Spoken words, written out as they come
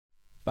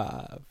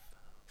5,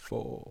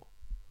 4,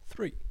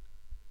 3,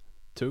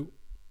 2,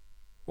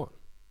 1.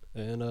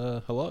 And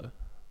hello.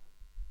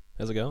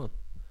 How's it going?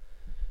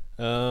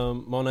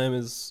 My name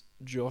is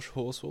Josh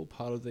Horswell,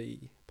 part of the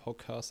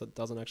podcast that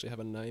doesn't actually have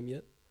a name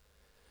yet.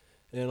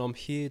 And I'm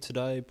here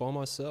today by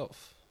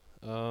myself.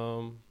 I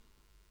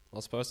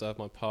was supposed to have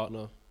my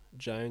partner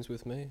James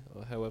with me.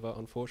 However,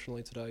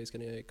 unfortunately today he's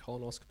getting a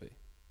colonoscopy.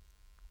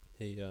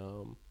 He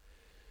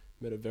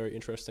met a very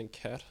interesting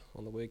cat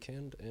on the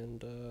weekend,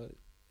 and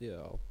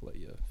I'll let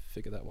you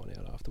figure that one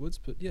out afterwards.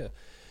 But yeah,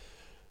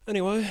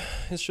 anyway,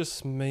 it's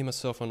just me,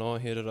 myself and I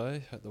here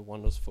today at the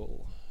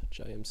wonderful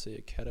JMC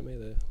Academy.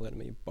 They're letting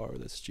me borrow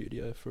their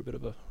studio for a bit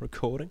of a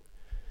recording.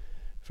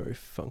 Very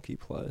funky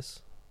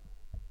place.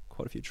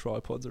 Quite a few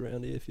tripods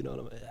around here, if you know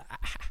what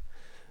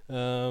I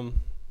mean.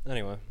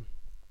 Anyway,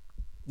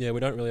 yeah, we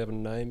don't really have a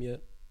name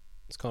yet.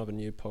 It's kind of a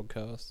new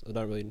podcast. I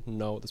don't really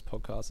know what this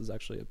podcast is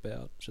actually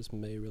about. It's just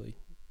me really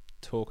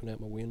talking out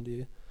my wind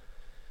here.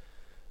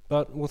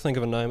 But we'll think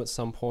of a name at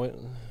some point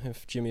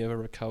if Jimmy ever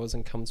recovers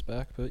and comes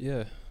back. But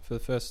yeah, for the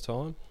first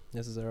time,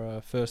 this is our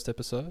first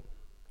episode.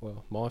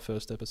 Well, my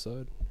first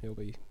episode. He'll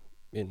be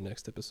in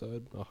next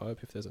episode, I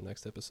hope, if there's a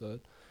next episode.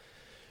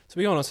 To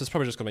be honest, it's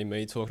probably just going to be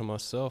me talking to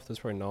myself. There's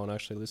probably no one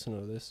actually listening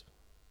to this.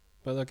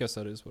 But I guess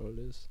that is what it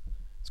is.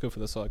 It's good for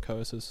the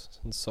psychosis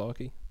and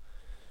psyche.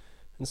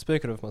 And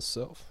speaking of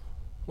myself,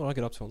 what did I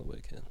get up to on the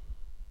weekend?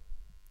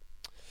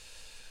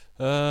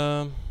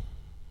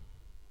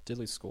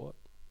 Diddly squat,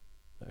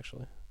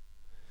 actually.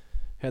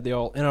 Had the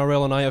old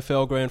NRL and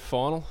AFL grand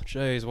final.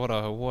 Jeez,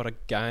 what a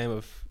game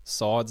of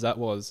sides that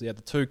was. You had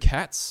the two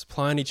cats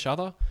playing each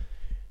other.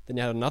 Then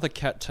you had another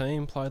cat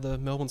team play the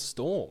Melbourne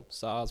Storm.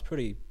 So it was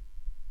pretty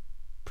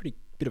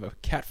bit of a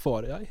cat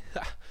fight, eh?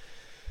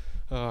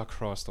 Oh,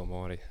 Christ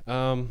almighty.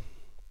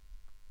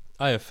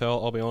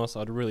 AFL, I'll be honest,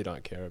 I really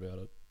don't care about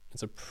it.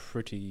 It's a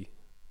pretty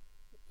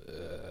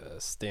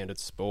standard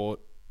sport.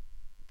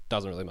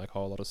 Doesn't really make a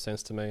whole lot of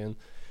sense to me. And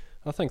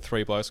I think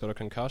 3 blokes got a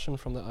concussion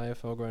from the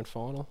AFL grand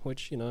final,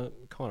 which,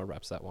 kind of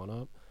wraps that one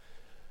up.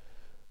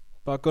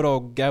 But good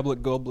old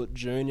Gablet Goblet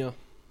Jr.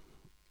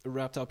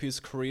 wrapped up his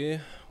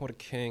career. What a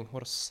king.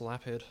 What a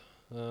slaphead.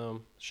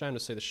 Shame to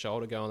see the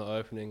shoulder go in the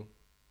opening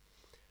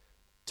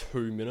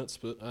 2 minutes,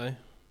 but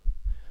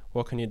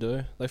what can you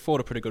do? They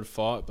fought a pretty good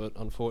fight, but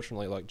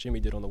unfortunately, like Jimmy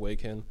did on the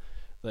weekend,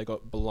 they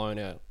got blown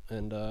out.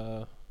 And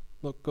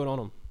look, good on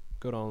them.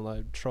 Good on them.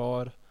 They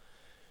tried.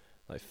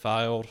 They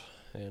failed.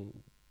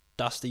 And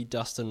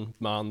Dustin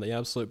Martin, the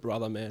absolute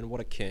brother, man, what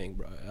a king,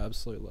 bro.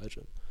 Absolute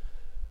legend.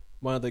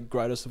 One of the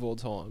greatest of all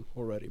time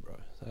already, bro.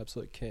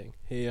 Absolute king.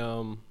 He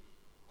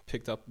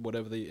picked up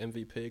whatever the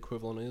MVP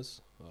equivalent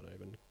is. I don't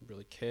even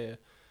really care.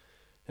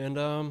 And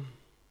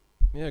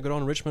good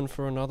on Richmond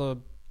for another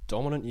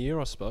dominant year,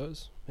 I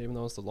suppose, even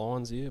though it's the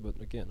Lions year, but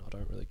again, I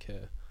don't really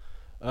care.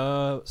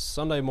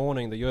 Sunday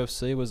morning, the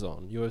UFC was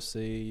on,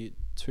 UFC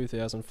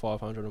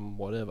 2500 and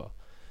whatever.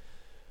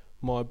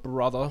 My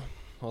brother,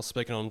 I was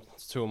speaking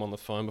to him on the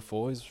phone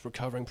before, he's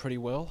recovering pretty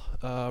well.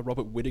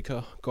 Robert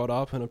Whittaker got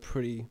up in a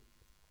pretty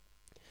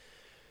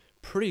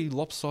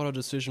lopsided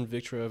decision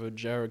victory over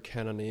Jared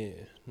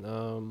Cannonier.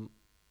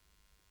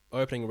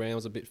 Opening round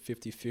was a bit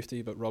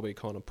 50-50, but Robbie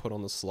kind of put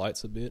on the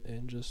slates a bit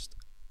and just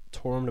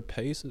tore him to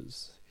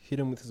pieces. Hit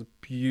him with his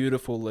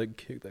beautiful leg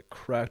kick that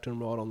cracked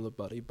him right on the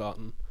bloody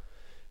button.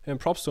 And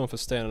props to him for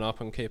standing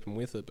up and keeping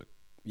with it. But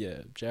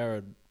yeah,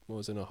 Jared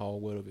was in a whole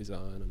world of his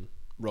own, and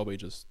Robbie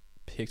just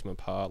picked him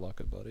apart like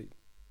a bloody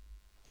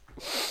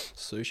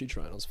sushi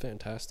train. It was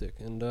fantastic.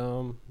 And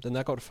then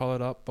that got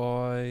followed up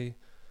by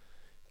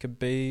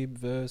Khabib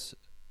versus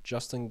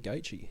Justin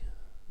Gaethje.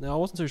 Now, I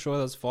wasn't too sure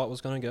how this fight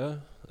was going to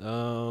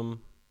go.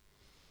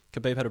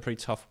 Khabib had a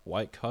pretty tough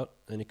weight cut,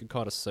 and you could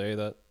kind of see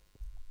that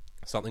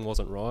something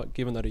wasn't right,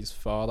 given that his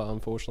father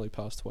unfortunately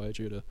passed away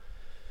due to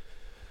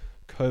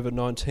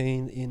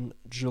COVID-19 in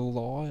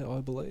July,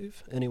 I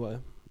believe. Anyway,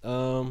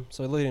 so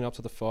leading up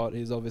to the fight,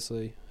 he's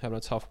obviously having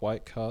a tough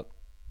weight cut.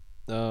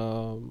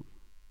 Didn't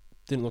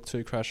look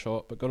too crash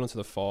hot, but got into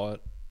the fight.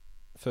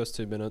 First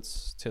 2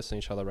 minutes, testing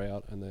each other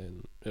out, and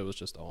then it was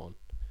just on.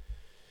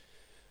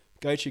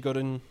 Gaethje got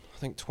in, I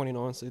think,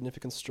 29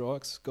 significant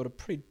strikes. Got a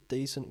pretty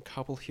decent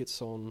couple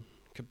hits on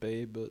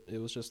Khabib, but it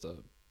was just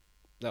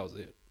that was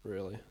it,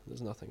 really.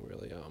 There's nothing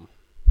really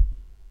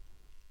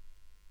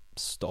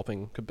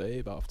stopping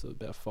Khabib after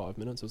about 5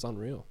 minutes. It was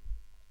unreal.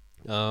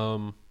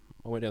 I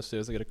went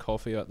downstairs to get a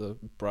coffee at the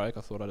break.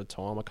 I thought I had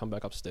time. I come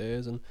back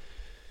upstairs, and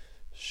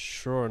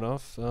sure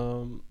enough,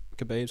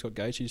 Khabib's got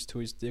Gaethje's to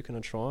his dick in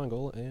a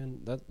triangle,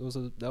 and that was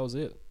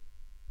it.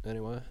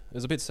 Anyway, it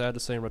was a bit sad to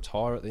see him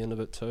retire at the end of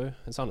it too.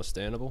 It's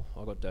understandable.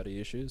 I got daddy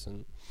issues,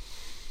 and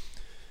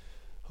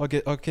I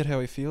get how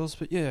he feels.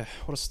 But yeah,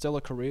 what a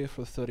stellar career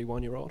for a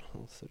 31-year-old.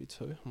 Or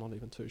 32, I'm not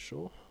even too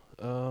sure.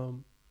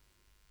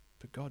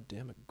 But god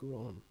damn it, good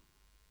on him.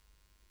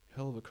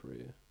 Hell of a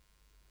career.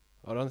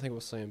 I don't think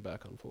we'll see him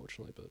back,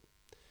 unfortunately, but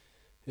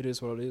it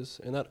is what it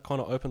is. And that kind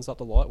of opens up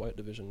the lightweight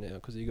division now,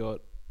 because you got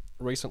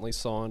recently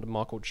signed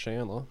Michael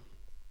Chandler.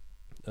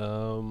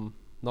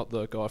 Not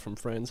the guy from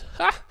Friends.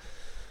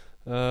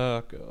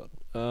 Oh, God.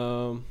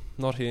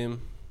 Not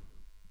him.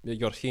 You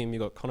got him, you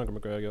got Conor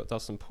McGregor, you got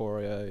Dustin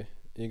Poirier,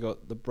 you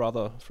got the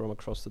brother from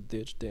across the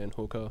ditch, Dan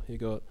Hooker, you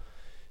got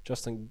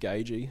Justin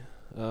Gaethje,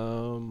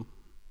 and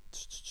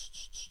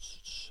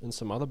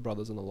some other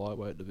brothers in the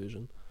lightweight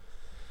division.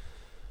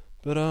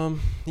 But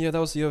yeah, that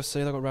was the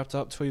UFC. They got wrapped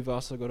up.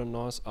 Tuivasa got a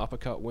nice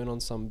uppercut win on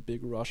some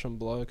big Russian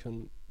bloke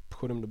and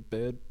put him to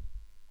bed.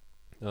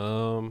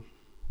 So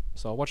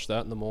I watched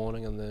that in the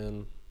morning and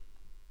then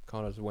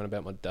kind of just went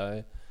about my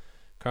day.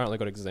 Currently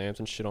got exams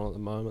and shit on at the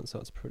moment, so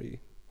it's pretty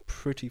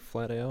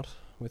flat out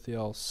with the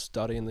old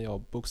study and the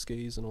old book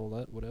skis and all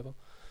that, whatever.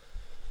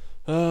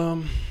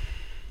 I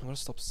gotta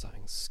stop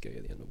saying ski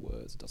at the end of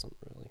words. It doesn't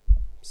really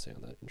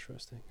sound that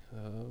interesting.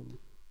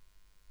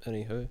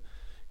 Anywho,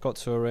 got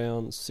to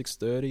around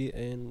 6:30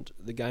 and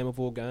the game of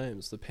all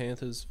games, the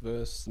Panthers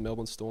versus the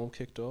Melbourne Storm,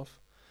 kicked off.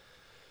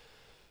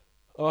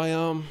 I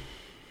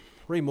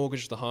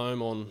remortgaged the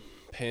home on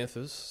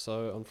Panthers,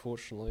 so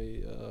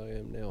unfortunately I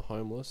am now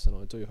homeless, and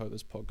I do hope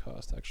this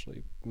podcast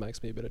actually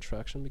makes me a bit of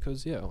traction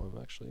because, yeah, I'm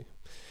actually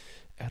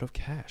out of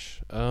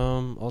cash.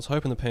 I was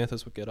hoping the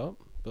Panthers would get up,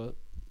 but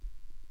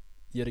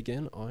yet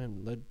again I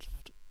am led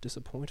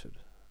disappointed.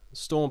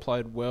 Storm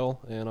played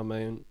well, and I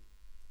mean,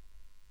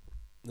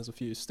 there's a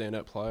few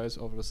standout players.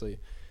 Obviously,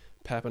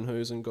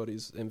 Pappenhuisen got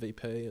his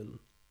MVP and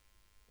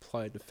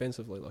played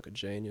defensively like a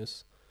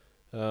genius.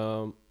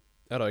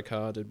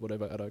 Addo-Carr did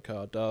whatever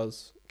Addo-Carr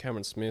does.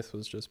 Cameron Smith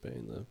was just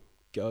being the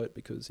GOAT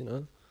because, you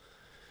know,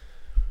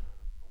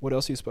 what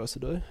else are you supposed to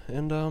do?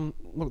 And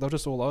look, they're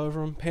just all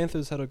over him.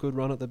 Panthers had a good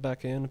run at the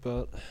back end,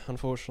 but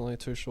unfortunately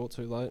too short,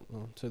 too late,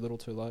 or too little,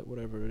 too late,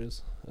 whatever it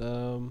is.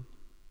 And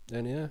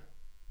yeah,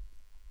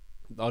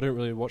 I didn't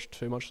really watch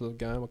too much of the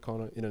game. I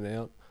kind of in and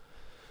out.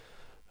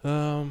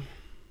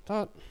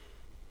 But,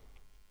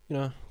 you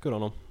know, good on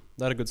them.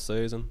 They had a good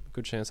season.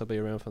 Good chance they'll be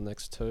around for the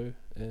next two.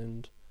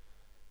 And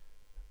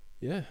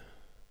yeah,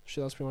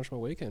 shit, that's pretty much my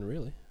weekend,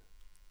 really.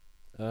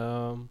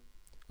 I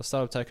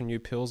started taking new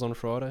pills on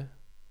Friday,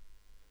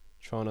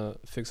 trying to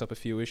fix up a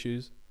few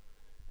issues.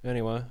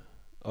 Anyway,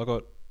 I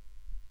got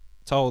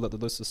told that the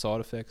list of side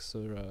effects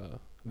are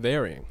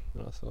varying.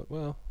 And I thought,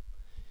 well,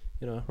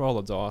 you know,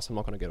 roll the dice. I'm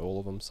not going to get all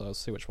of them, so I'll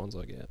see which ones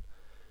I get.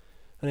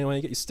 Anyway,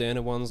 you get your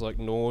standard ones like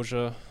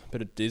nausea, a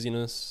bit of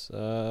dizziness,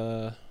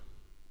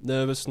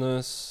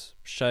 nervousness,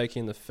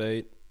 shaking the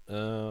feet.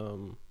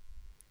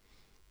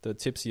 The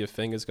tips of your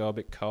fingers go a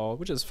bit cold,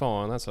 which is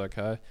fine. That's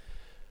okay.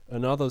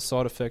 Another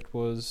side effect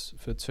was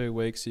for 2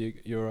 weeks,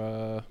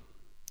 your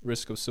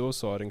risk of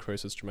suicide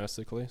increases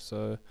dramatically.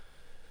 So,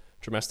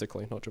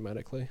 dramatically, not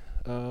dramatically.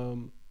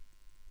 And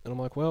I'm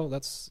like, well,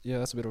 that's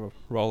a bit of a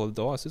roll of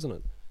the dice, isn't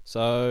it?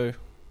 So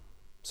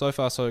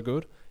far so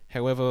good.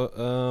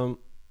 However,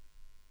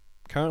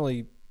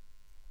 currently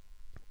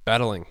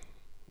battling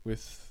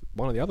with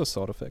one of the other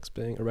side effects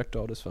being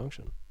erectile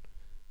dysfunction.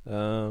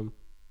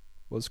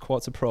 Was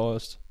quite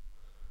surprised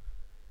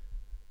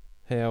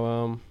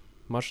how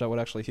much that would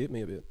actually hit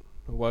me a bit.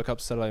 I woke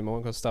up Saturday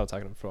morning, because I started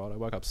taking it Friday. I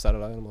woke up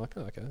Saturday and I'm like,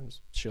 oh, okay,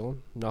 just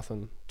chilling.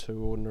 Nothing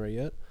too ordinary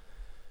yet.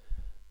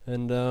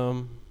 And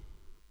then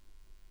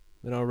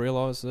I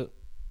realised that,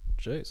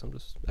 geez, I'm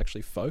just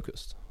actually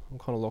focused. I'm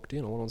kind of locked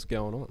in on what's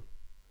going on.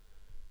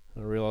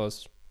 And I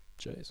realised,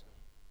 geez,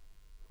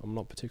 I'm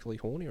not particularly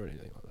horny or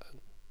anything like that.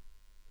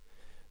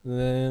 And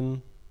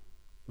then,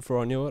 before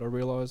I knew it, I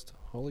realised,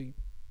 holy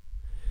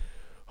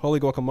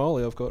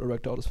guacamole, I've got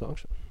erectile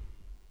dysfunction.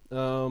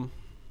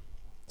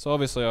 So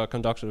obviously I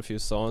conducted a few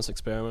science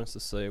experiments to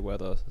see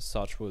whether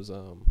such was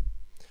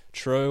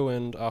true,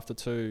 and after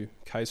 2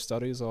 case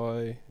studies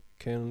I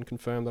can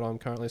confirm that I'm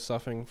currently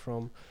suffering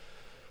from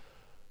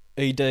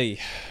ED,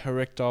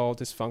 erectile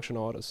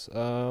dysfunctionitis.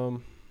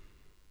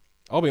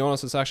 I'll be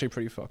honest, it's actually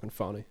pretty fucking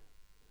funny.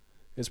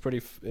 It's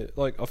pretty,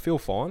 I feel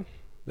fine.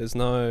 There's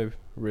no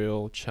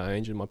real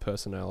change in my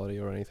personality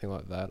or anything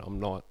like that. I'm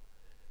not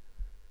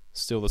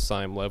still the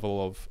same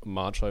level of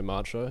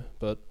macho,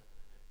 but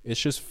it's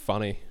just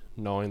funny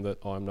knowing that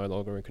I'm no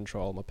longer in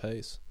control of my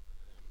piece.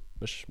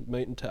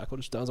 Meat and tackle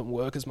just doesn't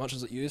work as much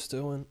as it used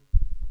to, and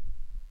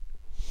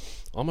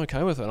I'm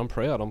okay with it. I'm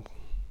proud.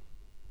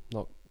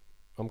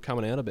 I'm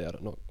coming out about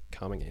it, not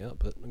coming out,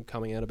 but I'm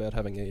coming out about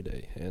having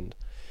ED. And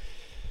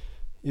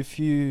if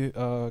you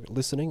are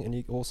listening and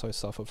you also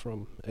suffer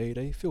from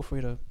ED, feel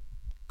free to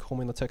call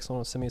me in the text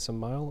line or send me some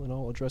mail, and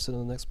I'll address it in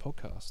the next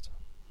podcast.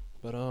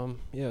 But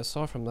yeah,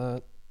 aside from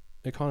that,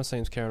 it kind of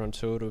seems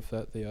counterintuitive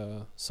that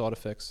the side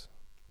effects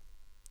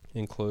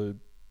include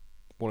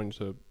wanting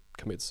to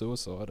commit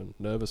suicide and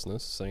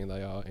nervousness, seeing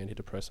they are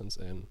antidepressants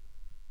and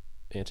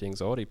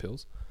anti-anxiety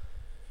pills.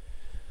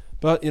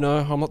 But, you know,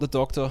 I'm not the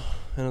doctor.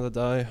 End of the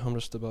day, I'm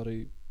just a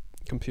bloody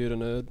computer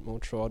nerd, or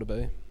try to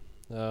be,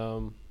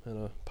 and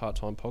a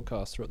part-time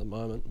podcaster at the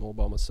moment, all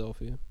by myself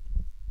here.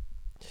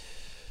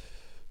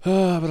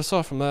 But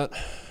aside from that,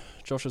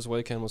 Josh's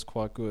weekend was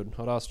quite good.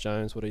 I'd asked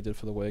James what he did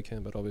for the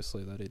weekend, but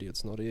obviously that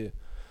idiot's not here.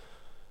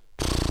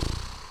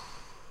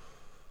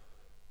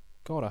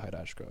 God, I hate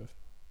Ashgrove.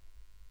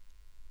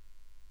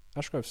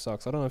 Ashgrove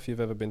sucks. I don't know if you've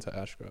ever been to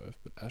Ashgrove,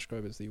 but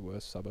Ashgrove is the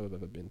worst suburb I've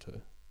ever been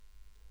to.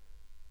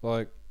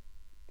 Like,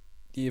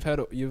 you've.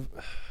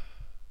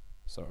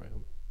 Sorry,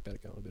 I'm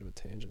about to go on a bit of a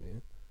tangent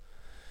here.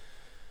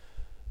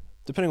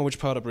 Depending on which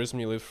part of Brisbane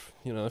you live,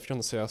 if you're on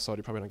the south side,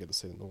 you probably don't get to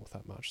see the north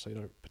that much, so you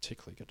don't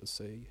particularly get to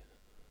see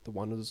the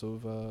wonders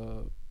of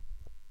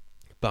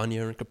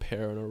Bunya and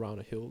Capera and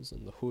Arana Hills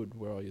and the Hood,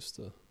 where I used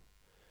to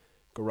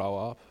grow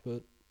up.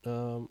 But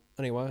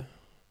anyway,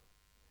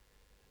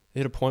 it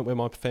hit a point where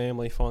my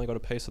family finally got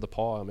a piece of the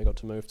pie and we got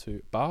to move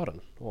to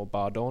Bardon, or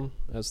Bardon,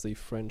 as the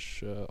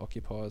French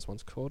occupiers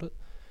once called it.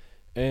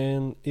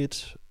 And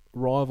it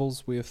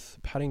rivals with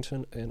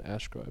Paddington and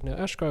Ashgrove. Now,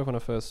 Ashgrove, when I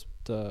first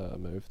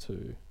moved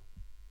to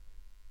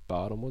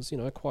Bardon, was,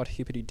 quite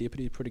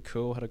hippity-dippity, pretty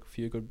cool, had a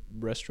few good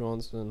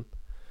restaurants, and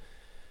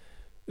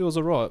it was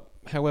alright.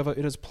 However,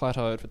 it has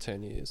plateaued for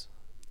 10 years,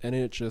 and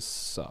it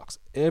just sucks.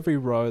 Every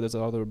road, there's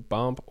either a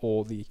bump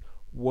or the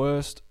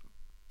worst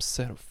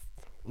set of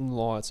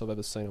lights I've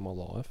ever seen in my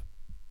life.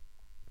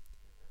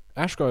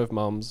 Ashgrove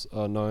mums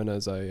are known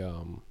as a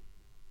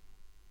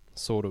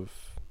sort of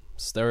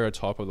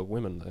stereotype of the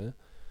women there,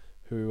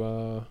 who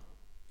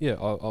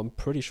I'm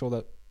pretty sure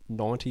that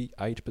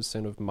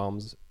 98% of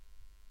mums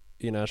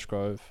in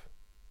Ashgrove,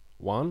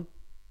 1,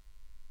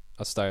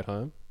 are stay at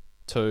home,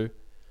 2,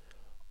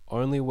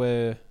 only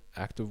wear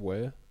active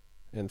wear,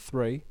 and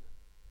 3,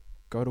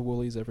 go to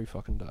Woolies every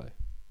fucking day.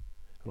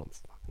 And I'm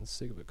fucking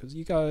sick of it, because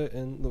you go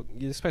and look,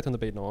 you expect them to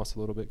be nice a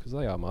little bit, because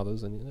they are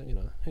mothers, and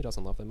who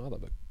doesn't love their mother?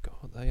 But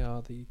God, they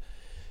are the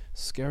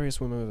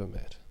scariest women I've ever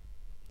met.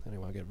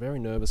 Anyway, I get very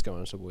nervous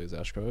going to Woolies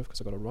Ashgrove,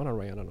 because I've got to run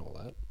around and all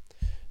that.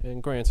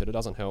 And granted, it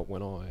doesn't help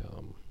when I,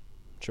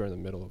 during the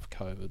middle of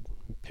COVID,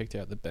 picked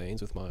out the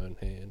beans with my own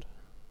hand.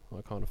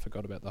 I kind of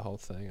forgot about the whole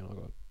thing, and I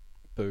got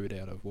booed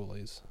out of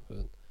Woolies.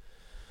 But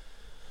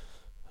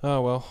oh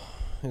well,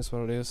 here's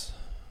what it is.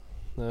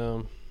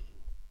 Not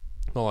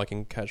like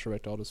in catch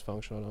erectile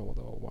dysfunction. I don't know what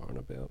they were worrying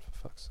about, for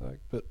fuck's sake.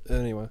 But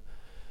anyway,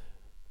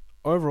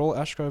 overall,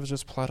 Ashgrove has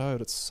just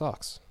plateaued. It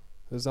sucks.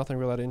 There's nothing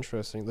really that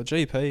interesting. The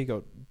GP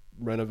got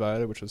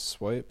renovated, which is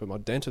sweet, but my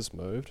dentist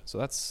moved, so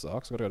that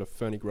sucks. I've got to go to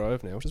Ferny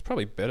Grove now, which is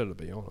probably better, to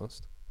be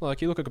honest.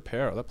 Like, you look at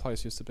Capera, that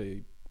place used to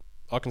be,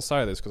 I can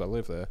say this because I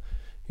live there,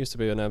 used to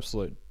be an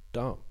absolute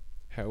dump.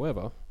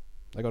 However,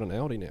 they got an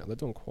Aldi now. They're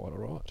doing quite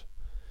alright.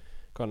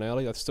 Got an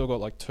Aldi. They've still got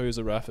like 2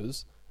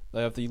 Zarafas.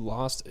 They have the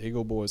last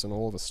Eagle Boys in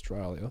all of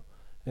Australia.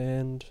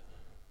 And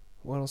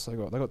what else they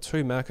got? They got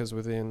 2 Maccas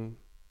within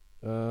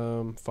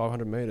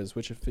 500 metres,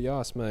 which, if you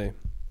ask me,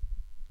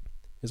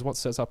 is what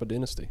sets up a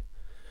dynasty.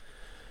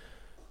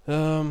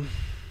 But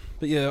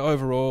yeah,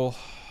 overall,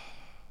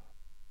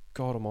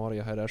 God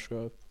almighty, I hate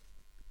Ashgrove.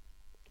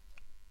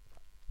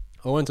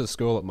 I went to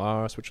school at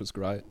Marist, which was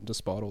great,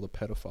 despite all the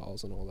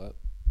pedophiles and all that.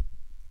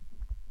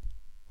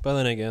 But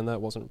then again,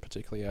 that wasn't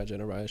particularly our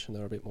generation.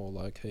 They were a bit more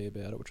low-key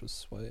about it, which was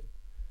sweet.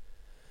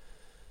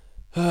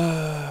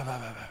 But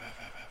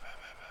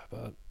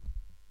that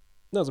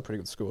was a pretty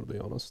good school, to be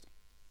honest.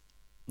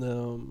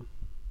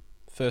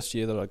 First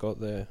year that I got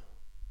there,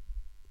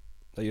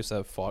 they used to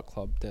have Fight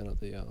Club down at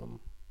the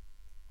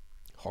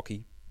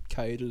hockey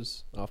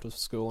cages after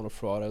school on a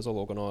Friday. It was all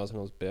organised and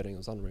I was betting. It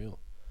was unreal.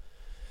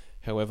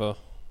 However,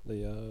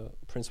 the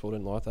principal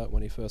didn't like that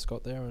when he first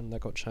got there, and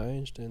that got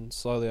changed, and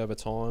slowly over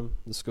time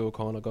the school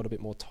kind of got a bit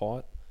more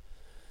tight.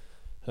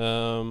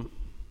 But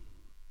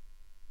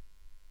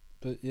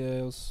yeah,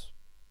 it was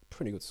a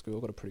pretty good school.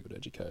 Got a pretty good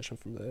education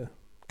from there.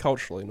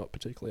 Culturally, not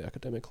particularly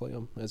academically.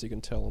 As you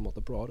can tell, I'm not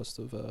the brightest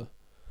of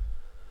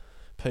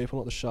people,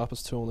 not the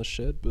sharpest tool in the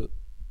shed, but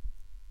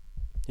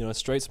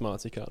street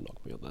smarts, you can't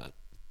knock me on that.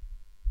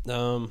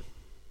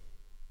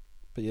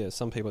 But yeah,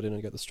 some people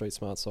didn't get the street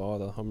smarts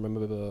either. I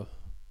remember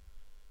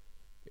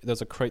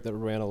there's a creek that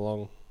ran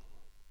along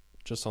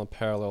just on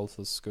parallel to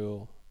the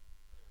school.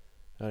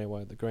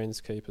 Anyway, the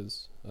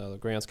groundskeepers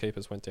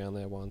went down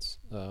there once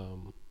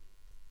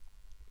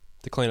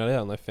to clean it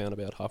out, and they found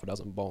about half a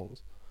dozen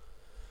bongs,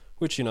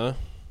 which,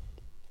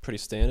 pretty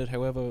standard.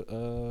 However,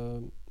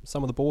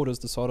 some of the boarders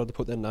decided to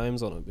put their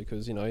names on it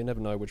because, you never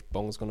know which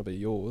bong's going to be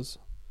yours.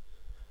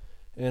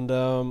 And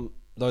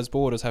those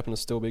boarders happen to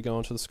still be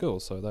going to the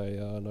school, so they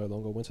no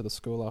longer went to the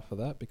school after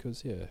that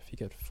because, yeah, if you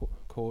get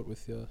caught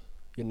with your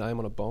name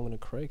on a bong in a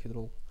creek,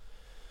 it'll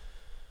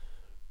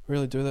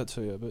really do that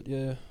to you. But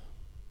yeah,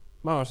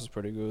 Marist is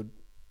pretty good,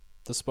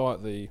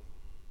 despite the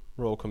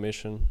Royal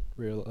Commission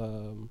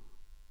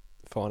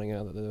finding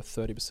out that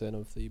 30%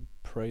 of the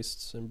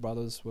priests and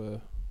brothers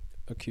were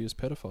accused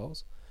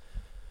pedophiles.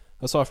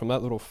 Aside from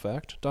that little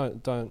fact,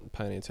 don't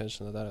pay any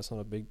attention to that. It's not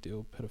a big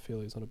deal.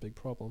 Pedophilia is not a big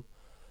problem.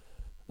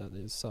 That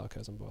is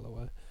sarcasm, by the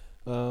way.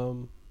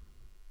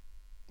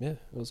 Yeah,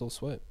 it was all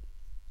sweet.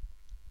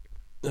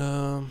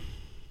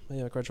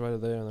 Yeah, I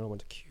graduated there, and then I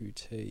went to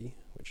QT,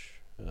 which,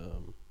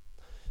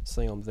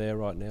 seeing I'm there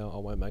right now, I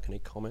won't make any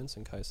comments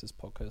in case this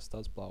podcast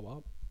does blow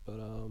up. But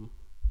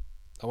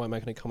I won't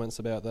make any comments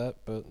about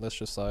that. But let's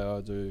just say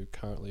I do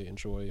currently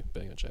enjoy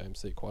being at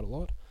JMC quite a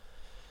lot.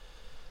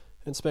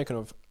 And speaking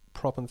of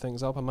propping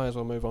things up, I may as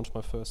well move on to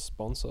my first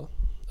sponsor.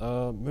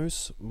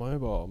 Moose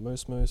Mobile.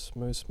 Moose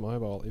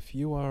Mobile. If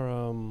you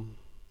are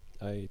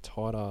a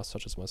tight ass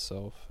such as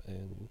myself,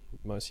 and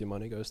most of your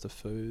money goes to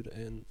food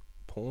and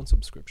porn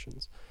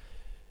subscriptions,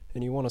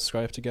 and you want to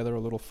scrape together a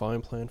little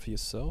phone plan for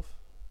yourself,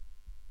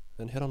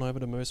 then head on over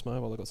to Moose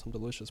Mobile. They've got some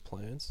delicious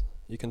plans.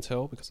 You can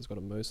tell because it's got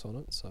a moose on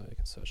it, so you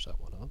can search that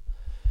one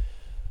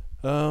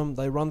up.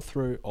 They run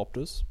through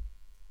Optus,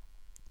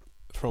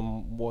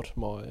 from what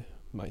my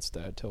mate's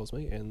dad tells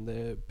me, and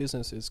their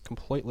business is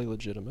completely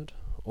legitimate.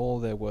 All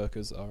their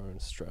workers are in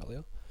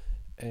Australia,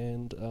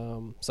 and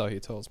so he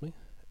tells me,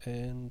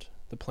 and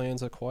the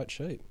plans are quite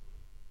cheap.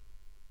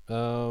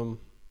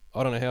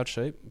 I don't know how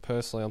cheap.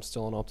 Personally, I'm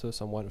still on Optus.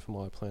 I'm waiting for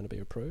my plan to be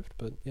approved,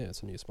 but yeah,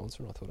 it's a new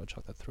sponsor, and I thought I'd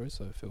chuck that through,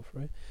 so feel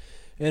free.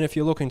 And if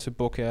you're looking to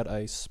book out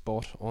a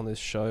spot on this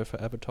show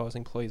for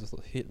advertising, please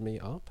hit me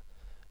up.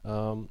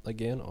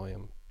 Again, I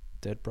am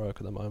dead broke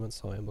at the moment,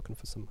 so I am looking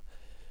for some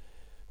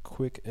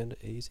quick and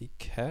easy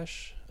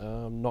cash.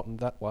 Not in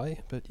that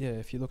way, but yeah,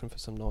 if you're looking for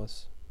some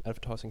nice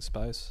advertising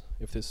space,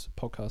 if this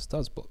podcast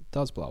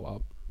does blow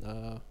up,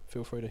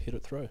 feel free to hit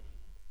it through.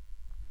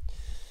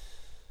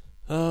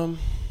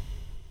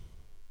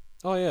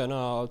 Oh yeah,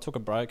 no, I took a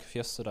break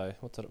yesterday.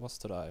 What's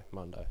today?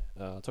 Monday.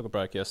 I took a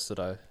break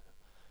yesterday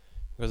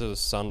because it was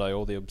Sunday.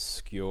 All the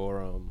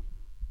obscure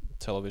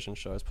television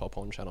shows pop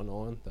on Channel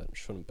 9 that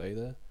shouldn't be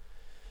there.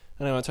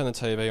 Anyway, I turned the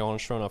TV on,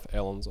 sure enough,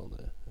 Ellen's on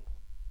there.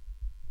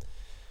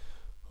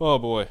 Oh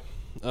boy.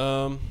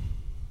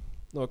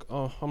 Look,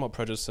 I'm not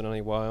prejudiced in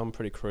any way. I'm a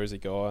pretty cruisy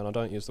guy, and I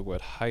don't use the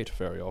word hate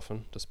very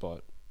often,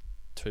 despite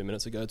 2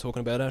 minutes ago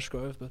talking about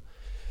Ashgrove, but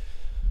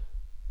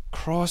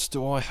Christ,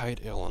 do I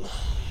hate Ellen.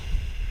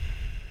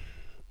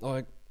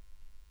 Like,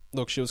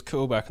 look, she was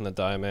cool back in the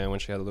day, man, when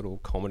she had a little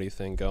comedy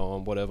thing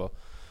going, whatever.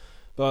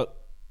 But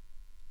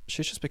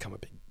she's just become a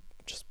big,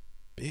 just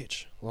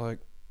bitch. Like,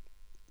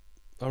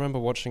 I remember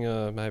watching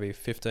her maybe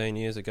 15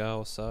 years ago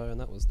or so, and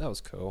that was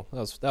cool.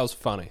 That was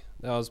funny.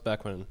 That was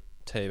back when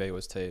TV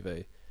was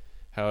TV.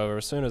 However,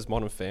 as soon as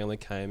Modern Family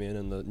came in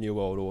and the New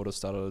World Order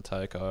started to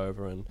take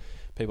over and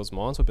people's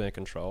minds were being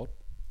controlled,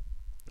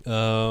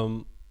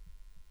 Ellen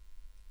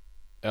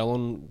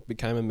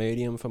became a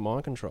medium for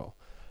mind control.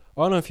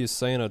 I don't know if you've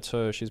seen her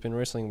too. She's been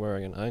recently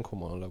wearing an ankle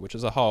monitor, which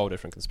is a whole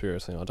different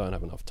conspiracy, and I don't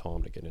have enough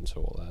time to get into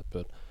all that.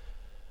 But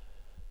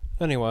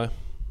anyway,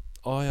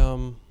 I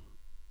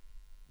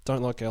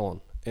don't like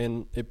Ellen,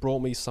 and it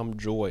brought me some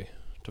joy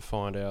to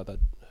find out that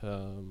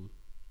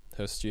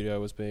her studio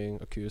was being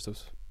accused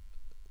of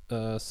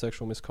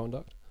sexual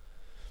misconduct.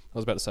 I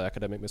was about to say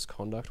academic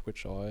misconduct,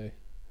 which I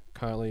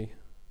currently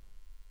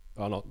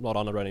are not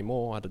under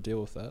anymore. I had to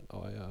deal with that.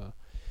 I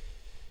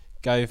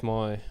gave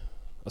my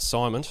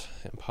assignment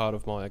and part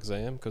of my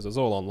exam, because it was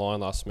all online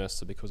last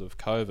semester because of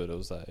COVID. It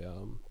was a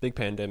big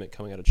pandemic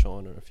coming out of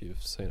China, if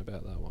you've seen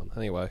about that one.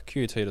 Anyway,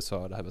 QT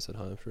decided to have us at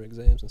home for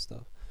exams and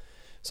stuff.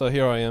 So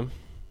here I am.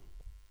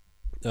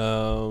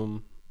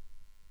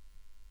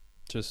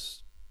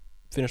 Just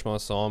finished my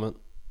assignment.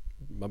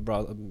 My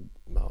brother, mate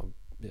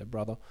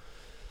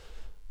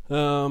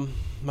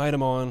of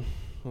mine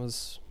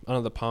was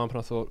under the pump, and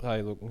I thought,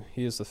 hey, look,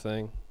 here's the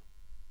thing.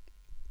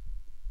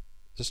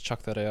 Just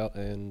chuck that out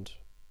and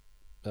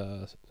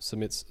have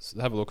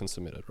a look and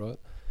submit it, right?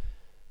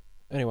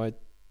 Anyway,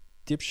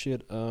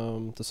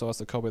 dipshit decides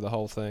to copy the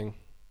whole thing,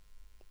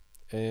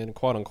 and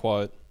quote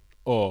unquote,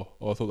 I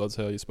thought that's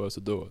how you're supposed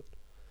to do it.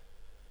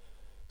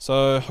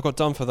 So I got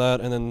done for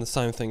that, and then the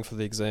same thing for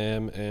the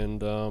exam,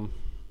 and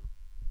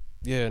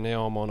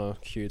now I'm on a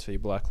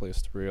QT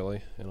blacklist,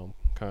 really, and I'm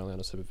currently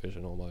under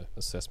supervision. All my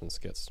assessments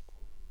gets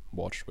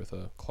watched with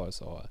a close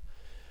eye.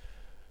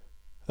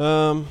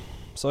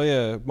 So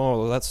yeah,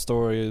 moral of that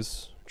story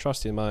is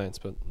trust your mates,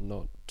 but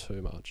not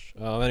too much.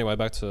 Anyway,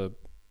 back to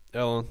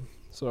Ellen.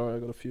 Sorry,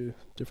 I've got a few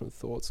different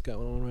thoughts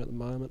going on at the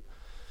moment.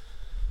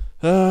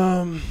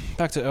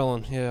 Back to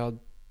Ellen. Yeah,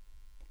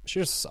 she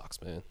just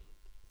sucks, man.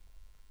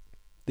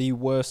 The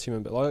worst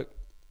human being. Like,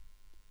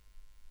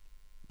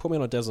 put me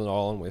on a desert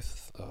island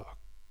with, I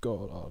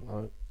don't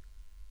know,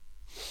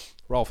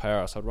 Rolf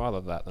Harris. I'd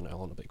rather that than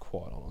Ellen, to be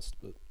quite honest.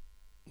 But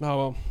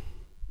well,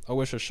 I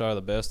wish her show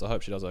the best. I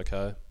hope she does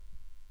okay.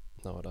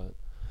 No, I don't.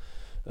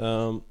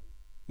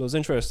 It was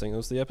interesting. It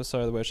was the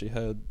episode where she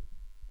had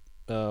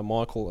Michelle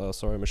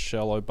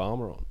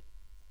Obama on.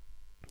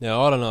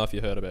 Now, I don't know if you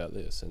heard about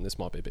this, and this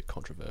might be a bit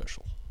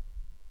controversial,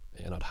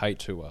 and I'd hate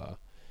to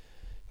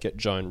get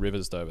Joan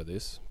Rivers over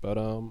this, but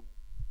I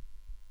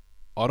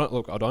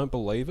don't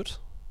believe it.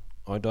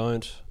 I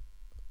don't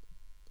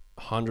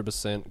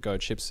 100% go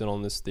chips in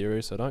on this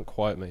theory, so don't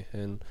quote me.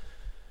 And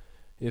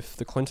if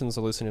the Clintons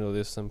are listening to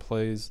this, then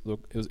please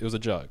look. It was a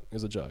joke. It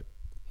was a joke.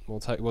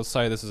 We'll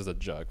say this is a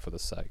joke for the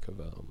sake of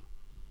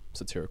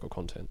satirical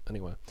content.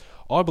 Anyway,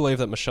 I believe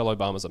that Michelle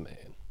Obama's a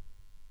man.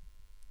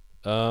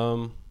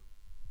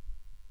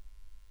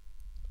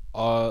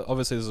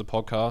 Obviously this is a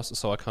podcast,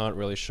 so I can't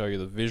really show you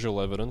the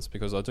visual evidence,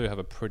 because I do have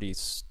a pretty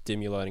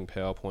stimulating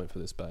PowerPoint for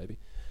this baby.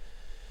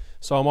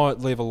 So I might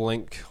leave a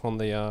link on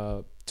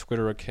the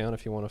Twitter account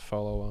if you want to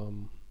follow.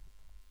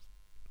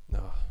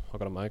 I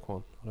got to make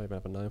one. I don't even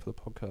have a name for the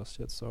podcast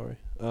yet. Sorry.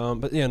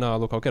 But yeah, no.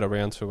 Look, I'll get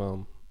around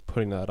to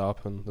putting that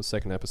up, and the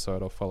second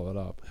episode I'll follow it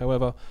up.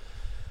 However,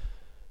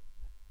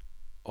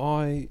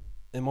 I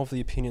am of the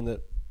opinion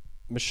that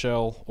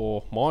Michelle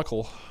or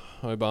Michael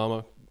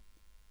Obama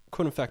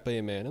could in fact be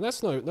a man, and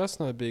that's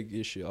no big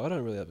issue. I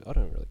don't really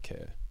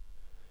care.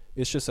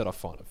 It's just that I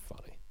find it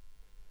funny.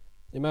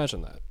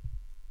 Imagine that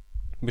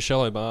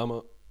Michelle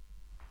Obama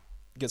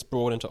gets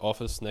brought into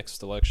office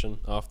next election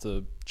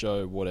after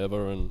Joe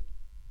whatever and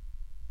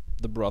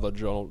the brother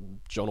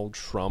Donald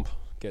Trump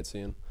gets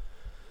in,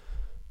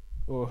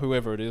 or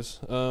whoever it is.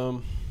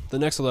 The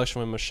next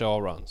election when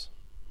Michelle runs,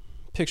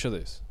 picture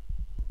this: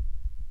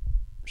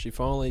 she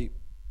finally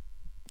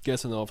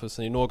gets in office,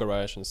 an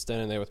inauguration,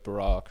 standing there with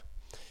Barack.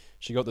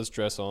 She got this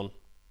dress on.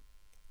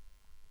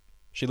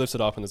 She lifts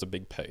it up and there's a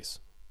big piece.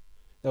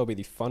 That would be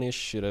the funniest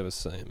shit I've ever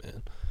seen,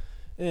 man.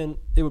 And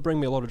it would bring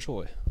me a lot of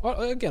joy.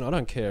 I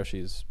don't care if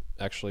she's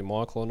actually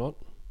Michael or not.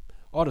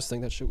 I just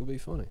think that shit would be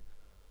funny.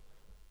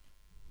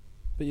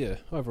 But yeah,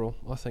 overall,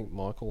 I think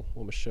Michael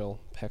or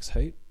Michelle packs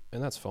heat,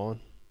 and that's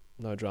fine.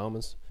 No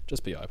dramas.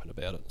 Just be open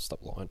about it and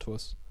stop lying to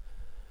us.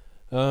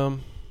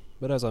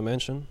 But as I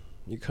mentioned,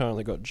 you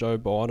currently got Joe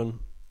Biden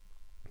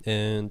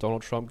and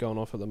Donald Trump going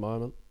off at the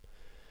moment.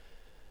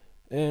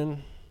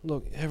 And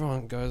look,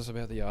 everyone goes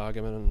about the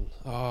argument and,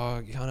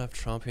 you can't have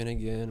Trump in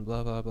again,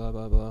 blah, blah, blah,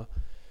 blah, blah.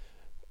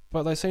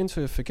 But they seem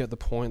to forget the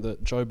point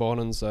that Joe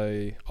Biden's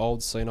a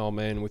old senile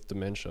man with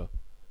dementia.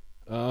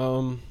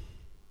 And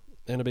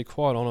to be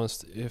quite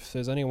honest, if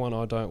there's anyone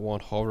I don't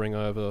want hovering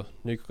over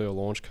nuclear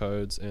launch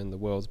codes and the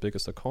world's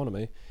biggest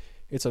economy,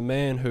 it's a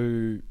man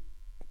who,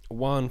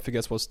 1,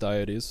 forgets what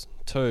day it is,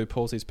 2,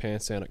 pulls his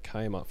pants down at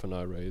Kmart for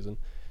no reason,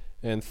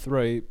 and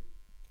 3,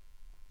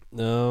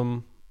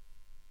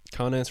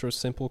 can't answer a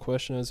simple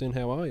question as in,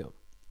 how are you?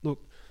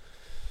 Look,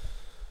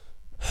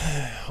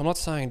 I'm not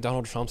saying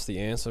Donald Trump's the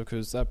answer,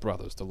 because that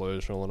brother's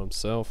delusional in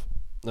himself.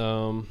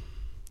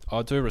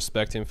 I do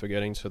respect him for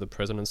getting to the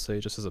presidency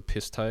just as a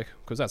piss take,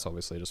 because that's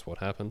obviously just what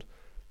happened.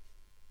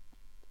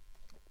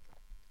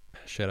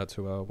 Shout out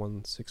to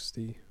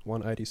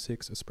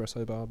 186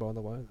 Espresso Bar, by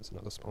the way. That's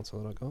another sponsor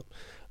that I got.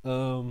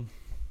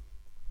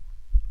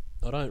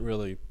 I don't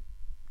really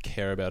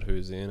care about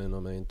who's in, and I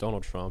mean,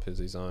 Donald Trump is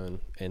his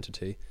own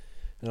entity,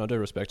 and I do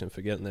respect him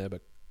for getting there,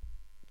 but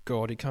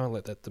God, he can't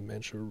let that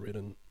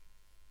dementia-ridden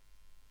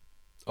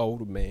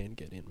old man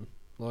get in.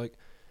 Like,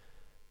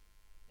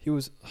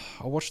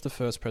 I watched the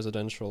first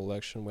presidential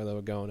election where they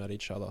were going at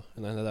each other,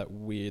 and they had that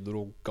weird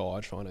little guy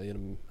trying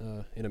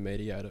to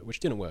intermediate it, which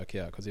didn't work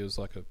out because he was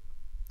like a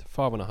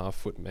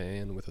 5.5-foot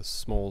man with a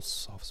small,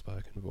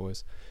 soft-spoken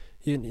voice.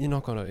 You're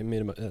not going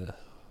to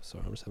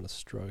sorry, I'm just having a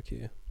stroke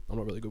here. I'm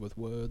not really good with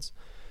words.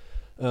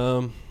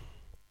 Anyway,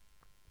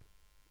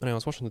 I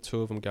was watching the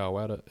two of them go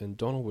at it, and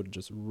Donald would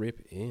just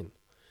rip in.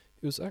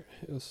 It was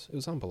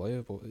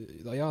unbelievable.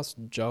 They asked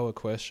Joe a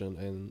question,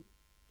 and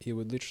he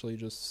would literally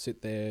just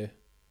sit there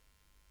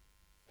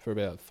for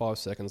about 5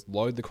 seconds,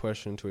 load the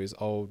question into his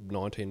old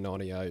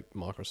 1998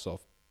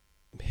 Microsoft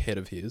head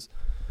of his.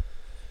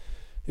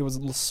 It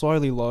would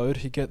slowly load.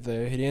 He'd get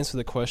there. He'd answer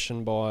the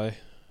question by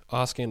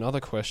asking another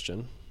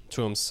question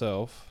to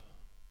himself,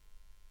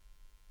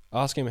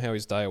 asking him how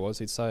his day was.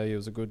 He'd say it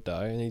was a good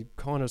day, and he'd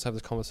kind of just have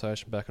this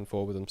conversation back and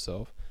forth with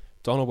himself.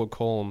 Donald would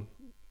call him,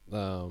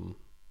 I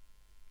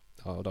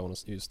don't want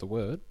to use the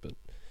word, but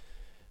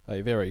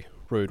a very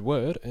rude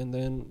word, and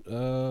then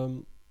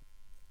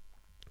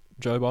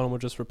Joe Biden would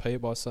just repeat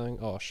by saying,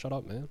 "Oh, shut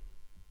up, man."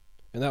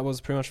 And that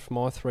was pretty much for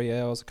my 3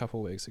 hours a couple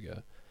of weeks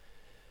ago.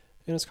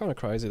 And it's kind of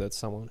crazy that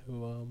someone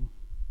who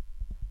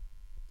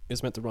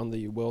is meant to run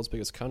the world's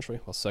biggest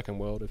country, or second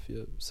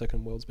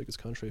world's biggest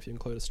country if you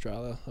include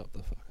Australia, up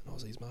the fucking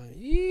Aussies, mate.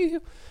 Yeah.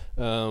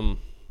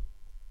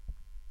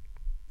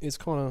 It's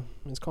kind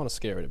of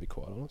scary, to be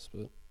quite honest,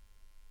 but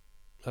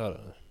I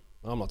don't know.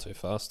 I'm not too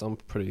fast. I'm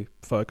pretty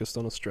focused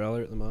on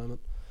Australia at the moment.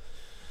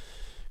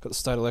 Got the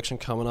state election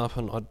coming up,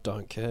 and I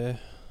don't care.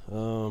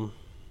 Jonty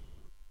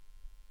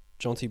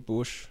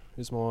Bush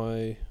is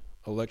my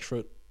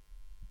electorate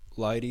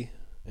lady,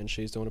 and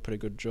she's doing a pretty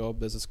good job.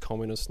 There's this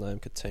communist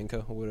named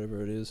Katenka, or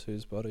whatever it is,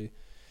 who's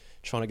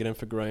trying to get in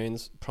for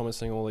Greens,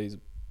 promising all these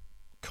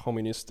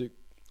communistic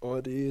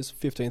ideas,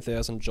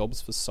 15,000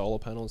 jobs for solar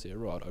panels. Yeah,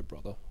 right, oh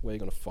brother, where are you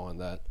going to find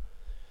that?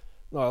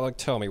 No,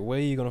 tell me, where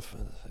are you going to...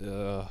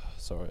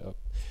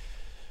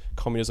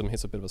 communism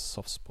hits a bit of a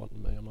soft spot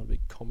in me. I'm not a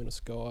big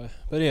communist guy.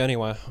 But yeah,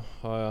 anyway,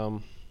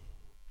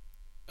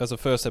 as a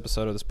first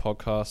episode of this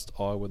podcast,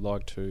 I would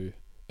like to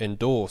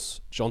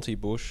endorse Jonty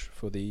Bush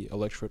for the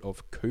electorate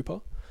of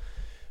Cooper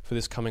for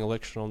this coming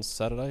election on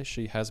Saturday.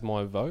 She has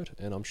my vote,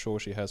 and I'm sure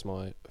she has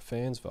my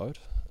fans' vote.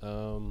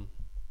 But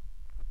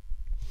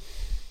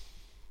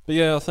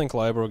yeah, I think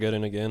Labor will get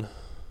in again,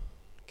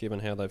 given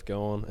how they've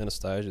gone.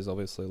 Anastasia's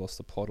obviously lost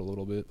the plot a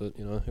little bit, but,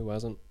 who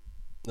hasn't?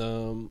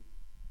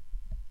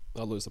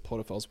 I'd lose the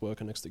plot if I was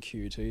working next to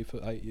QUT for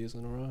 8 years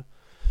in a row.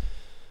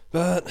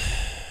 But,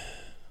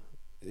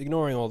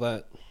 ignoring all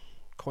that,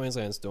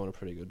 Queensland's doing a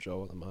pretty good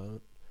job at the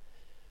moment.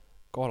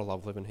 God, I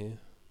love living here.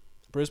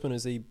 Brisbane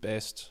is the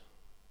best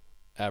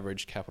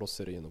average capital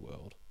city in the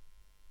world.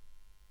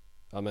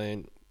 I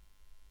mean,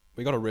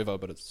 we got a river,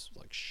 but it's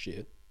like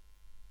shit.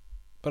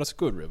 But it's a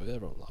good river.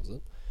 Everyone loves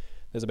it.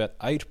 There's about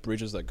 8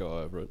 bridges that go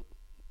over it.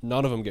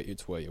 None of them get you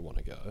to where you want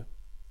to go.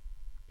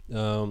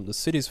 The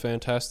city's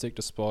fantastic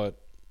despite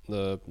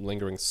the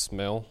lingering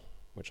smell,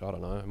 which I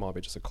don't know. It might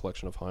be just a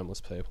collection of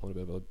homeless people and a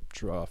bit of a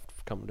draft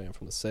coming down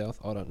from the south.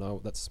 I don't know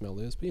what that smell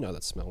is, but you know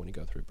that smell when you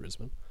go through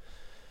Brisbane.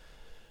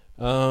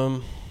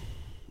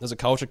 There's a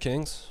Culture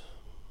Kings.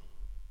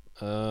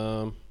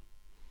 There's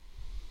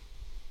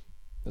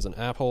an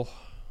Apple.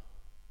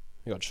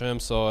 You got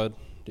Chermside.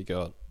 You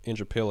got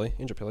Indooroopilly.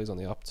 Indooroopilly's on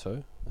the up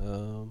too.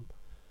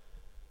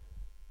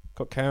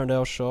 Got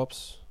Carindale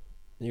shops.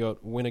 You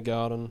got Winter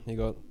Garden. You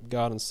got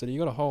Garden City. You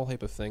got a whole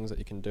heap of things that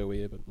you can do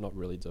here, but not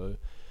really do.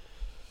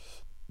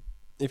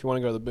 If you want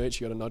to go to the beach,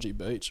 you got a Nudgee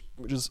Beach,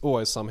 which is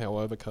always somehow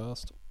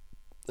overcast.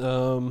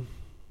 But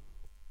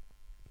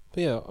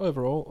yeah,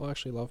 overall, I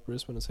actually love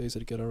Brisbane. It's easy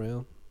to get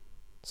around.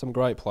 Some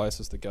great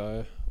places to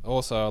go.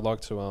 Also, I'd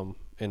like to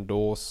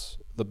endorse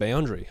the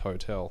Boundary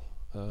Hotel.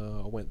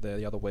 I went there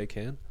the other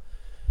weekend.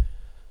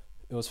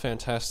 It was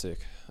fantastic.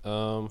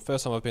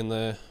 First time I've been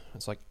there.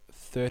 It's like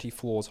 30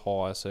 floors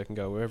high, so you can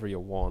go wherever you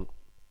want.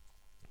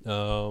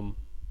 The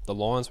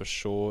lines were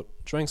short.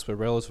 Drinks were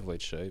relatively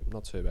cheap,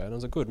 not too bad. It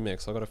was a good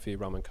mix. I got a few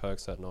rum and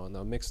cokes that night, and they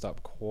were mixed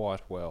up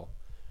quite well.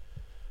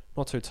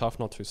 Not too tough,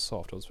 not too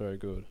soft. It was very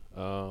good.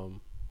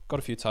 Got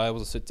a few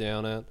tables to sit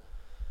down at.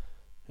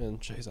 And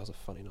geez, that was a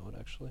funny night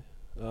actually.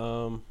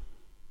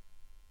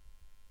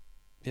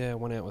 Yeah, I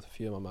went out with a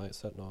few of my mates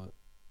that night.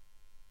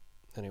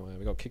 Anyway,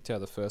 we got kicked out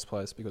of the first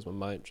place because my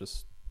mate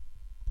just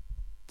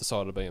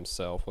decided to be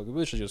himself. Like, we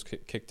literally just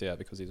kicked out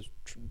because he was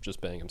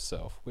just being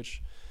himself,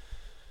 which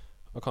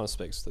kind of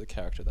speaks to the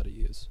character that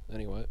he is.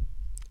 Anyway,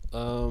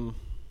 and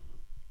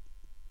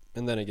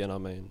then again, I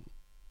mean,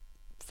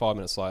 5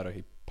 minutes later,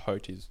 he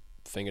poked his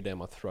finger down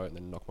my throat and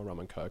then knocked my rum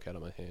and coke out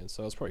of my hand.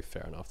 So it was probably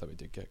fair enough that we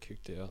did get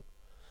kicked out.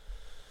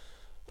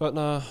 But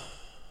no,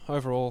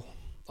 overall,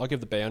 I'll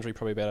give the Boundary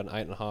probably about an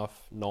 8.5,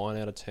 9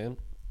 out of 10.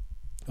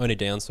 Only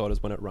downside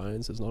is when it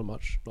rains, there's not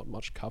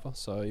much cover.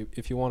 So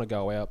if you want to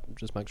go out,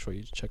 just make sure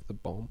you check the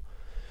bomb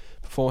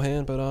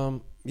beforehand.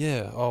 But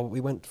yeah,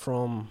 we went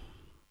from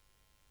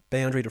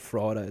Boundary to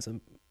Fridays,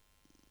 and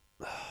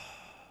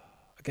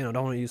again, I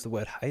don't want to use the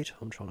word hate.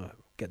 I'm trying to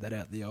get that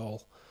out the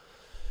whole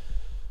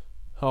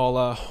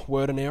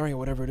wordinary or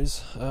whatever it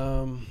is.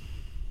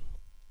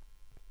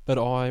 But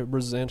I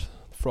resent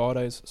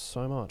Fridays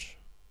so much.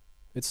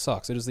 It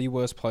sucks. It is the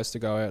worst place to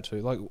go out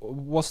to. Like,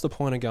 what's the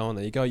point of going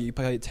there? You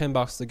pay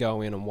 $10 to go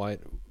in and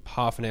wait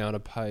half an hour to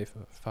pay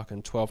for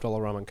fucking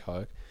 $12 rum and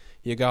coke.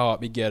 You go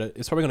up, you get it.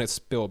 It's probably going to get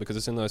spilled because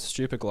it's in those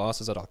stupid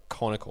glasses that are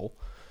conical.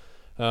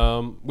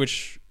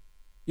 Which,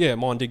 yeah,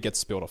 mine did get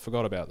spilled. I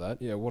forgot about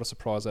that. Yeah, what a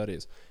surprise that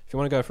is. If you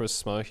want to go for a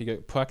smoke, you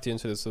get packed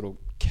into this little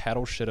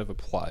cattle shed of a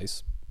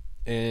place,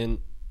 and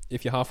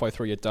if you're halfway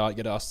through your dart,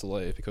 you get asked to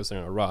leave because they're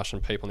in a rush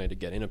and people need to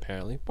get in,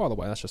 apparently. By the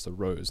way, that's just a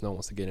ruse. No one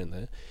wants to get in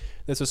there.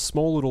 There's a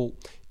small little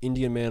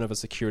Indian man of a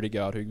security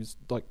guard who's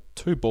like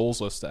too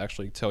ballsless to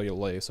actually tell you to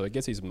leave, so he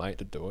gets his mate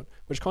to do it,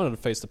 which kind of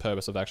defeats the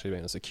purpose of actually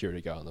being a security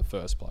guard in the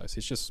first place.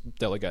 He's just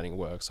delegating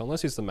work. So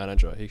unless he's the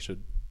manager, he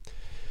should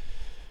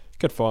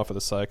get fired for the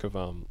sake of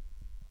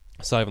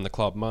saving the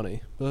club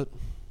money. But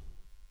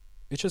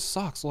it just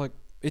sucks. Like,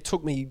 it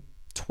took me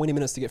 20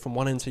 minutes to get from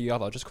one end to the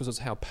other just because of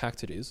how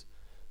packed it is.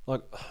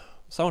 Like,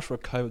 so much for a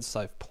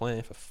COVID-safe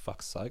plan, for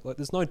fuck's sake. Like,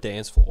 there's no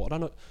dance floor. I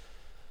don't know.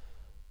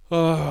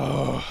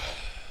 Oh,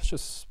 it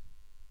just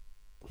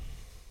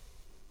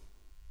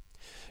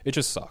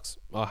sucks.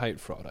 I hate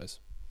Fridays.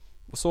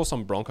 We saw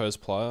some Broncos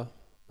player.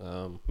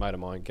 Mate of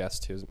mine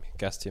gassed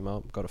him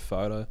up, got a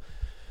photo.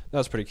 That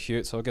was pretty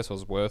cute, so I guess it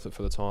was worth it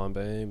for the time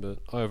being. But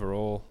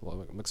overall,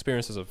 like, my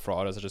experiences of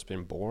Fridays have just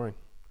been boring.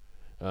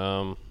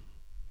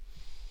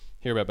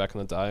 Hear about back in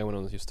the day when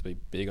it used to be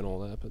big and all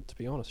that, but to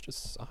be honest, it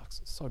just sucks.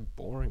 It's so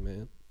boring,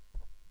 man.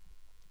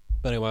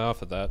 But anyway,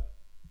 after that,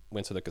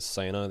 went to the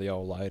casino, the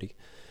old lady.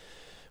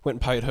 Went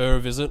and paid her a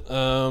visit,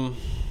 and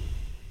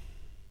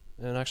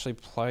actually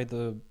played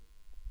I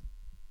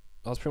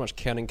was pretty much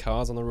counting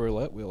cards on the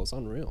roulette wheel. It's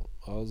unreal.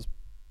 I was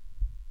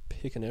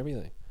picking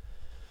everything.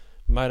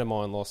 A mate of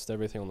mine lost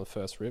everything on the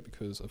first rip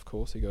because, of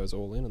course, he goes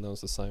all in, and that was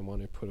the same one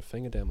who put a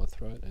finger down my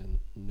throat and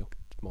knocked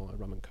my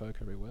rum and coke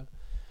everywhere.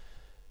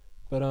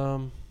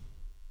 But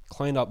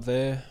cleaned up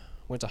there,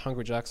 went to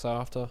Hungry Jack's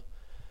after.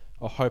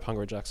 I hope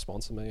Hungry Jack's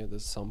sponsor me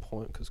at some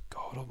point because,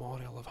 God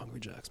almighty, I love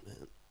Hungry Jack's,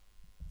 man.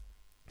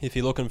 If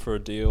you're looking for a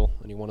deal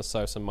and you want to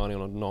save some money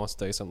on a nice,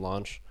 decent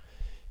lunch,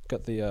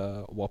 got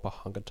the Whopper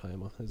Hunger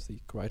Tamer. It's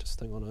the greatest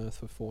thing on earth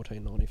for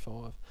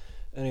 $14.95.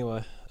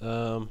 Anyway,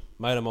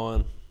 mate of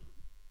mine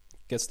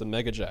gets the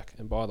Mega Jack,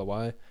 and by the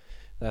way,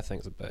 that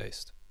thing's a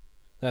beast.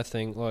 That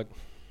thing, like,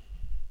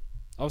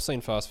 I've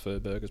seen fast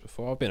food burgers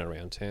before. I've been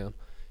around town.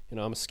 You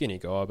know, I'm a skinny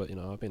guy, but, you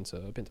know, I've been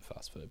to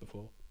fast food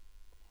before.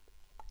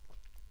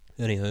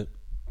 Anywho,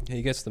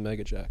 he gets the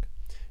Mega Jack,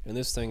 and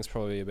this thing's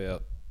probably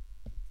about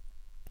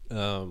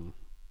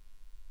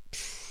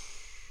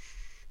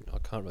I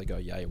can't really go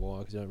yay why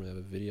because I don't really have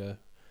a video.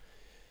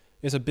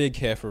 It's a big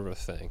careful of a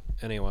thing.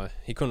 Anyway,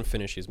 he couldn't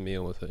finish his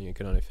meal with it. You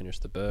could only finish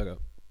the burger.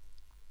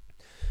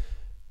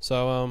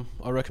 So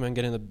I recommend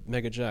getting the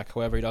Mega Jack.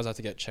 However, he does have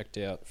to get checked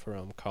out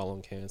for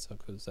colon cancer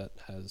because that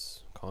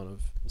has kind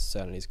of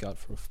sat in his gut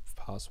for the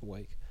past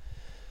week.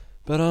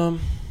 But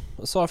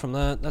aside from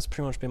that, that's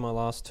pretty much been my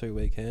last 2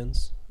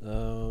 weekends.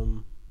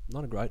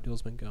 Not a great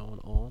deal's been going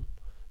on.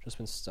 Just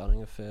been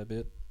studying a fair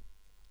bit.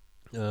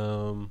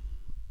 Kind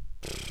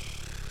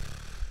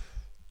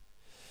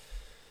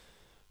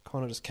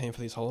of just came for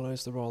these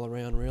holidays to roll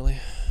around, really.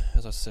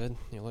 As I said,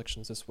 the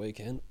election's this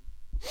weekend.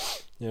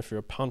 If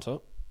you're a punter,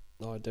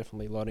 I'm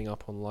definitely loading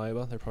up on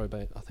Labor. I think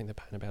they're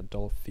paying about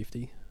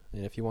 $1.50.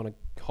 And if you want to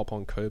hop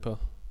on Cooper,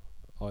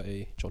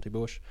 i.e. Jonty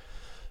Bush,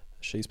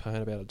 she's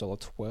paying about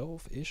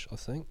 $1.12-ish, I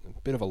think.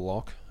 A bit of a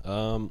lock.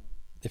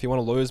 If you want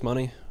to lose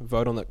money,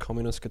 vote on that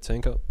communist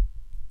Katinka.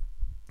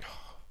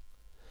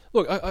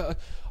 Look, I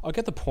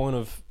get the point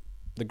of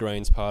the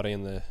Greens Party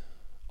and the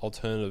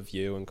alternative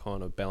view and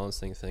kind of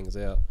balancing things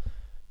out.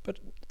 But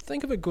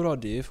think of a good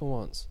idea for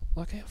once.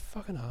 Like, how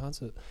fucking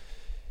hard's it?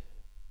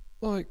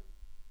 Like,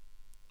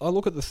 I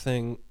look at the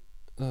thing,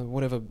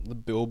 whatever, the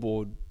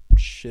billboard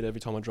shit every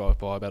time I drive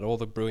by about all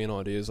the brilliant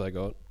ideas they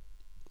got.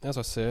 As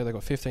I said, they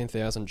got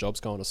 15,000 jobs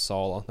going to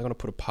solar. They're going to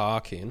put a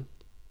park in.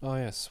 Oh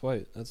yeah,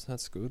 sweet.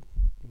 That's good.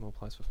 More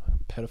place for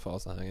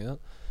pedophiles to hang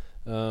out.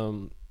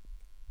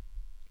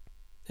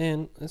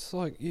 And it's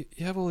like you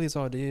have all these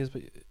ideas,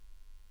 but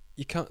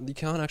you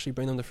can't actually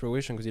bring them to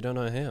fruition because you don't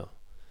know how.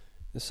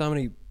 There's so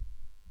many.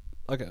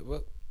 Okay,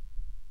 well,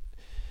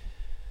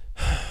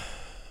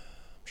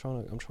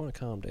 I'm trying to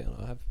calm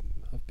down.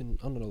 I've been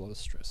under a lot of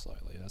stress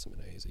lately. It hasn't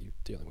been easy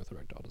dealing with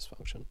erectile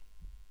dysfunction.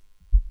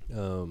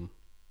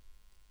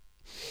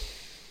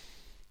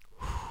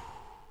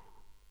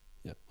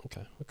 Yeah.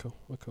 Okay.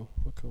 We're cool.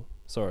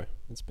 Sorry,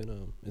 it's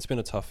been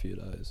a tough few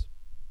days.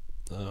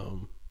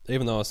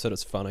 Even though I said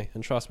it's funny,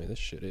 and trust me, this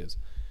shit is.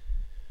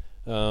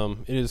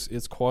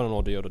 It's quite an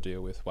ordeal to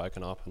deal with,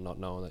 waking up and not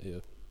knowing that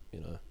you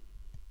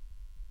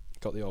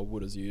got the old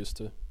wood as you used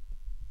to.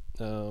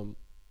 And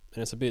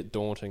it's a bit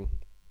daunting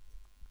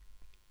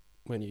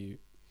when you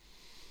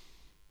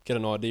get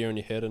an idea in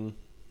your head and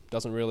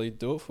doesn't really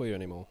do it for you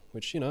anymore.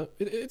 Which,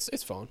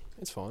 it's fine.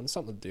 It's fine. It's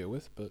something to deal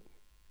with, but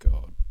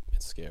God,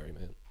 it's scary,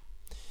 man.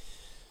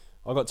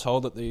 I got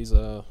told that these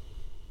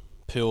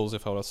pills,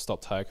 if I were to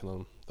stop taking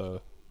them,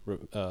 the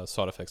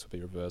side effects would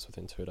be reversed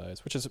within 2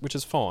 days, which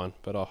is fine,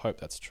 but I hope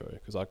that's true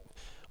because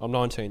I'm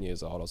 19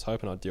 years old. I was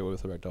hoping I'd deal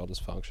with erectile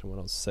dysfunction when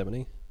I was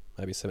 70,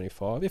 maybe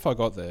 75, if I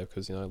got there,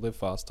 because live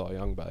fast, die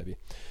young, baby.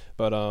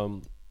 But I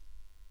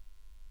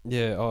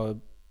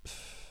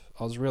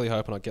was really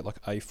hoping I'd get like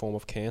a form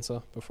of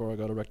cancer before I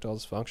got erectile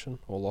dysfunction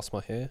or lost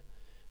my hair,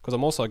 because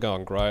I'm also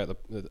going grey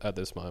at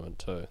this moment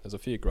too. There's a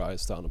few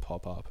greys starting to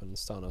pop up and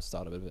starting to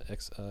start a bit of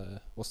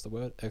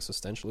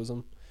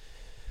existentialism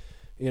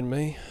in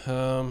me.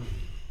 Because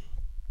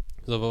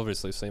I've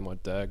obviously seen my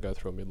dad go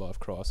through a midlife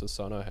crisis,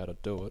 so I know how to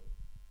do it.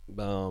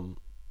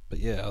 But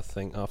yeah, I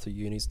think after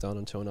uni's done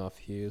in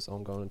 2.5 years,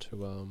 I'm going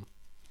to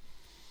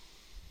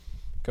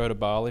go to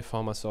Bali,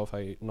 find myself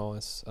a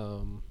nice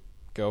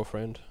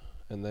girlfriend,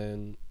 and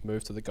then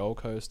move to the Gold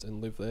Coast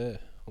and live there.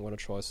 I'm going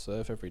to try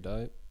surf every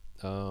day,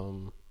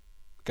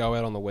 go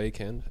out on the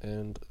weekend,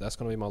 and that's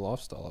going to be my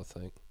lifestyle, I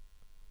think.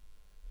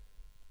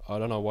 I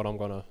don't know what I'm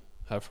going to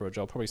have for a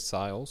job. Probably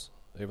sales,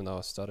 even though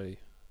I study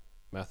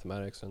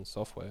mathematics and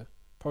software.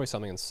 Probably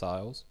something in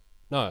sales.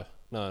 No,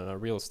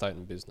 real estate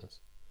and business.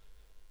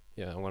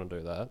 Yeah, I'm going to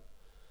do that. I'm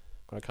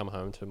going to come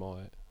home to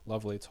my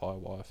lovely Thai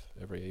wife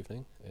every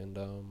evening and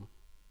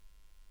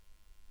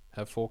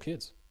have 4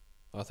 kids.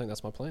 I think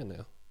that's my plan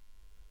now.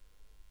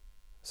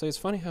 See, it's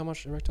funny how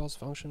much erectile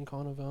dysfunction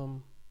kind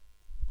of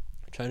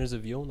changes the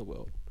view on the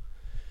world.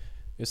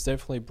 It's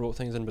definitely brought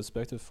things in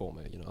perspective for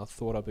me. I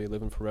thought I'd be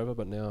living forever,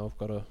 but now I've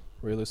got a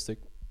realistic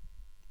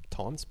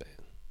time span.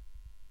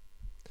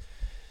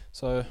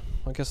 So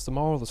I guess the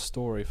moral of the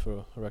story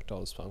for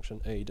erectile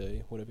dysfunction,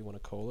 ED, whatever you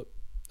want to call it,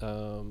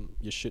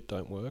 your shit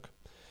don't work,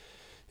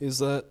 is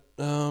that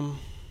time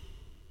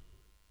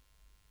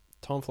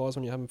flies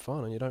when you're having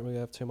fun and you don't really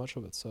have too much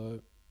of it. So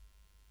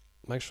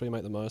make sure you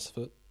make the most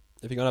of it.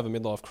 If you're going to have a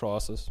midlife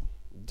crisis,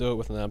 do it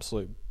with an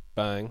absolute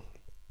bang.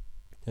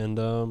 And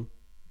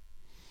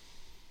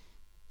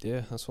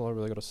yeah, that's all I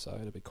really got to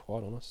say, to be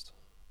quite honest.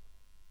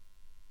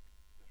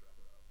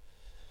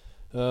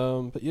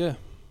 But yeah,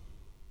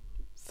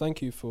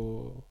 thank you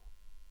for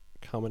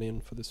coming in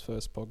for this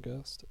first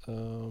podcast.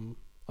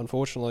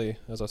 Unfortunately,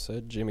 as I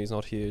said, Jimmy's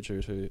not here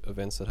due to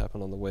events that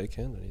happened on the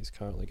weekend, and he's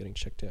currently getting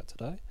checked out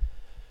today.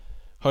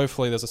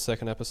 Hopefully there's a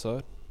second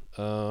episode.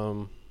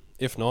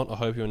 If not, I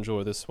hope you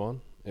enjoy this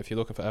one. If you're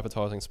looking for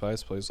advertising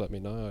space, please let me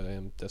know. I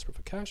am desperate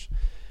for cash.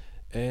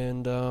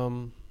 And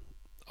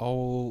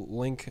I'll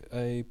link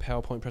a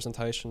PowerPoint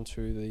presentation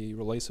to the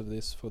release of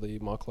this for the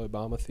Michael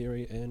Obama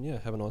theory. And yeah,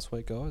 have a nice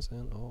week, guys,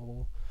 and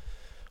I'll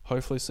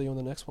hopefully see you on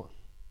the next one.